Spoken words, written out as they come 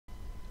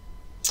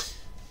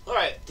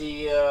Alright,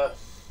 the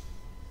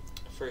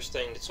first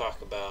thing to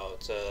talk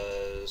about,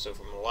 so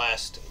from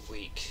last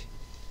week,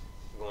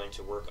 I'm going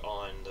to work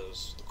on the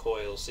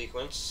coil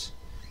sequence.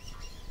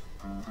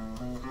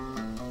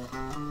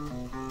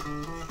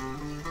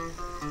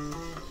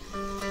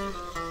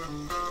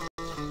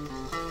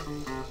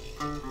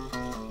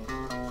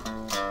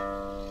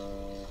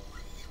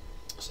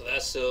 So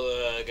that's still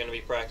going to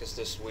be practiced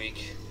this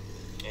week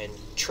and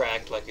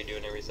tracked like you're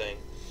doing everything.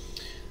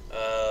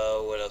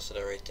 What else did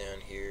I write down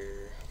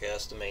here? Okay,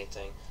 that's the main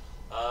thing.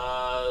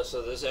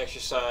 So this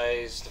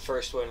exercise, the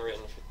first one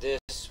written for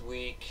this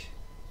week,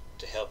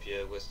 to help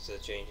you with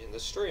changing the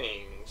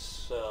strings.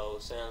 So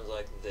it sounds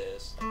like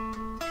this.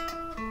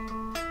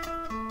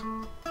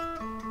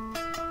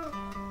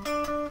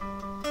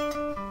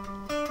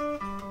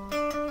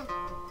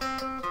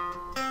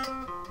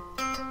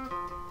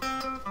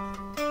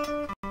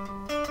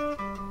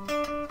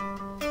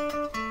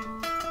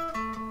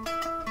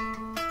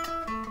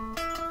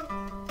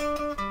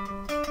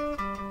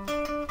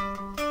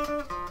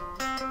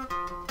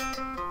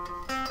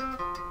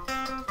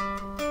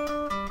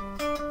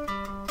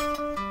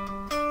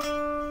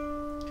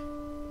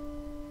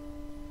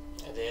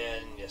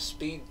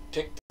 Speed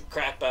pick the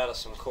crap out of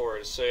some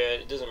chords, so yeah,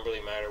 it doesn't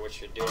really matter what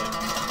you're doing.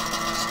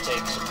 Just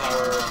take some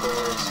power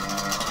chords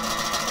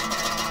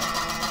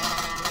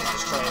and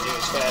just try and do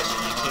as fast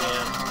as you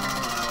can.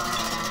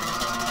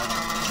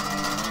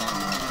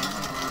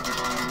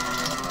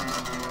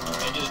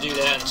 And just do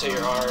that until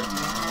you're hard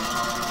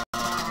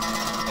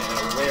and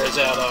it wears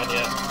out on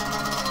you.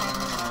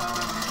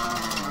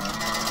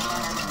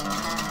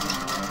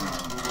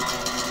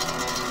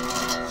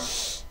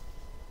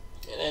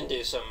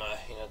 Do some,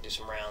 do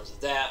some rounds of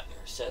that,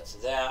 or sets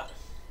of that.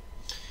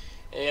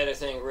 And the other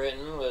thing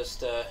written was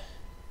to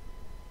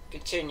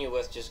continue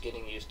with just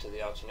getting used to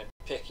the alternate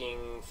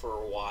picking for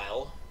a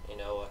while,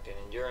 like an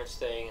endurance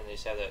thing, and they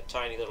just have that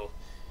tiny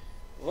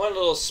one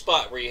little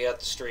spot where you have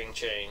the string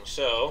change.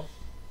 So,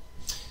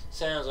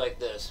 sounds like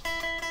this.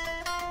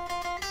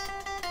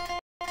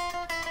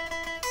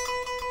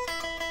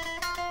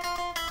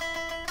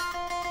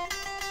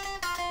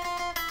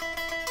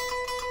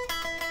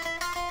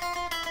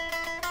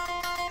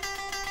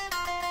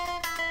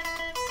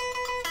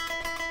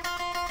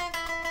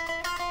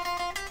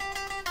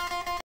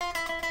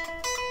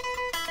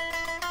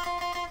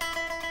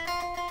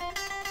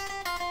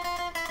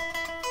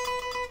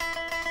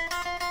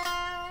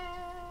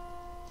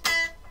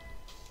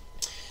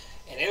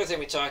 The other thing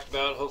we talked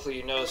about, hopefully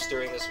you noticed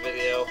during this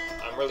video,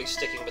 I'm really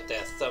sticking with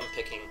that thumb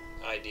picking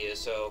idea.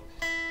 So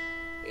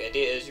the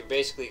idea is you're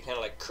basically kind of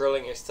like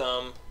curling your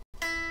thumb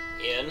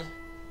in and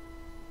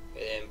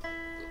then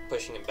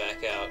pushing it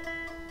back out.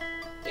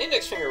 The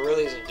index finger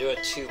really isn't doing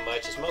too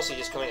much. It's mostly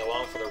just coming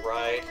along for the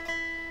ride.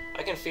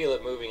 I can feel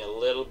it moving a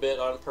little bit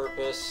on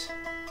purpose,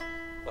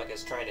 like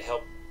it's trying to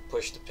help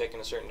push the pick in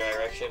a certain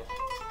direction.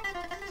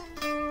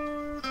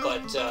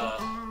 But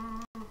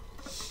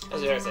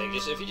that's the other thing.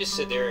 If you just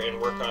sit there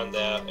and work on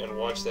that and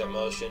watch that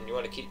motion, you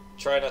want to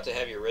try not to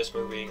have your wrist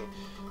moving.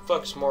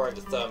 Focus more on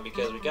the thumb,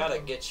 because we gotta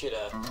get you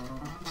to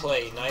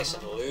play nice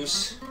and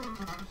loose.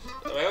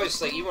 I always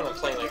think, even when I'm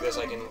playing like this,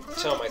 I can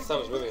tell my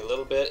thumb's moving a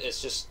little bit. It's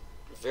just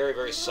very,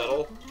 very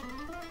subtle.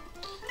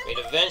 I mean,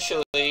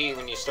 eventually,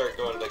 when you start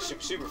going like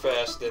super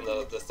fast, then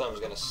the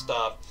thumb's gonna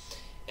stop,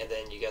 and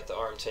then you got the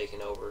arm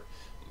taking over.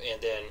 And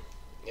then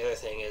the other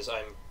thing is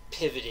I'm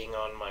pivoting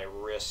on my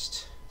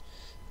wrist.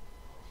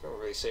 I don't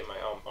really say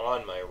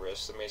on my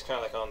wrist. I mean, it's kind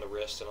of like on the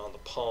wrist and on the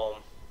palm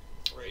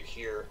right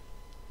here.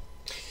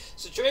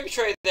 So maybe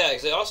try that,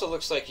 because it also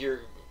looks like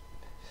you're...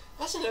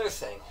 That's another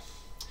thing.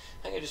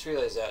 I think I just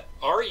realized that.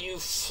 Are you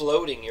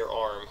floating your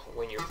arm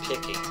when you're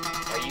picking?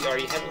 Are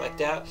you having like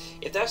that?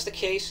 If that's the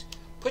case,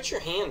 put your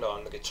hand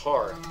on the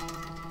guitar.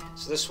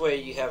 So this way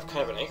you have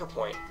kind of an anchor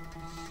point.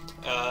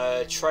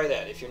 Try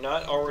that. If you're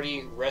not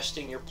already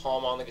resting your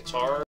palm on the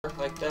guitar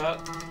like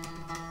that,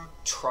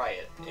 try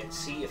it and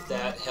see if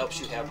that helps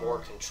you have more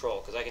control.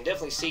 Because I can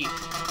definitely see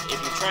if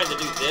you're trying to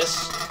do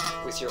this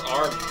with your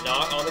arm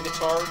not on the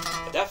guitar,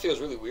 that feels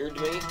really weird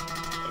to me.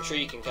 I'm sure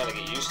you can kind of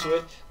get used to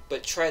it,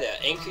 but try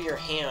that. Anchor your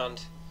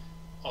hand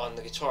on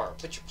the guitar.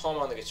 Put your palm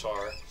on the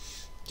guitar,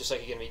 just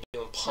like you're going to be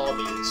doing palm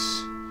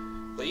mutes.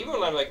 But even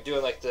when I'm like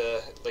doing like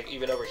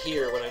even over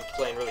here when I'm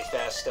playing really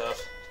fast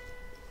stuff,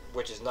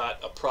 which is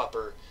not a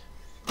proper,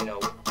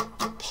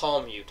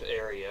 palm mute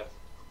area,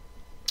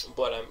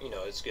 but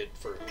it's good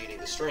for muting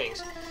the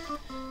strings.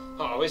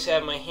 I always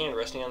have my hand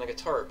resting on the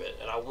guitar a bit,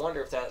 and I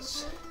wonder if that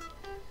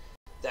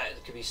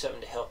could be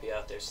something to help you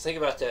out there. So think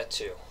about that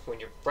too. When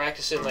you're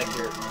practicing like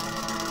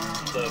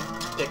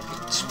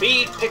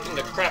speed picking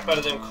the crap out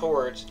of them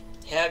chords,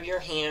 have your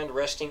hand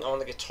resting on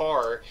the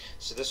guitar,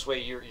 so this way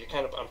you're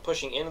kind of, I'm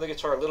pushing into the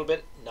guitar a little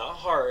bit, not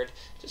hard,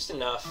 just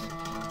enough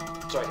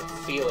so I can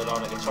feel it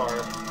on the guitar,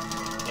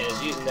 and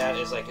is using that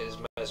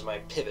as my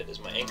pivot, as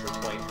my anchor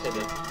point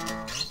pivot.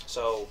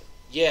 So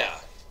yeah,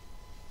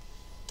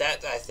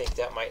 that, I think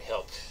that might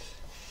help.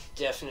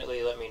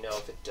 Definitely let me know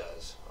if it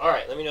does.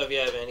 Alright, let me know if you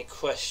have any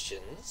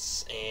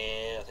questions,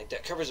 and I think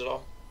that covers it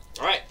all.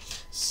 All right.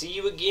 See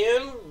you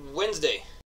again Wednesday.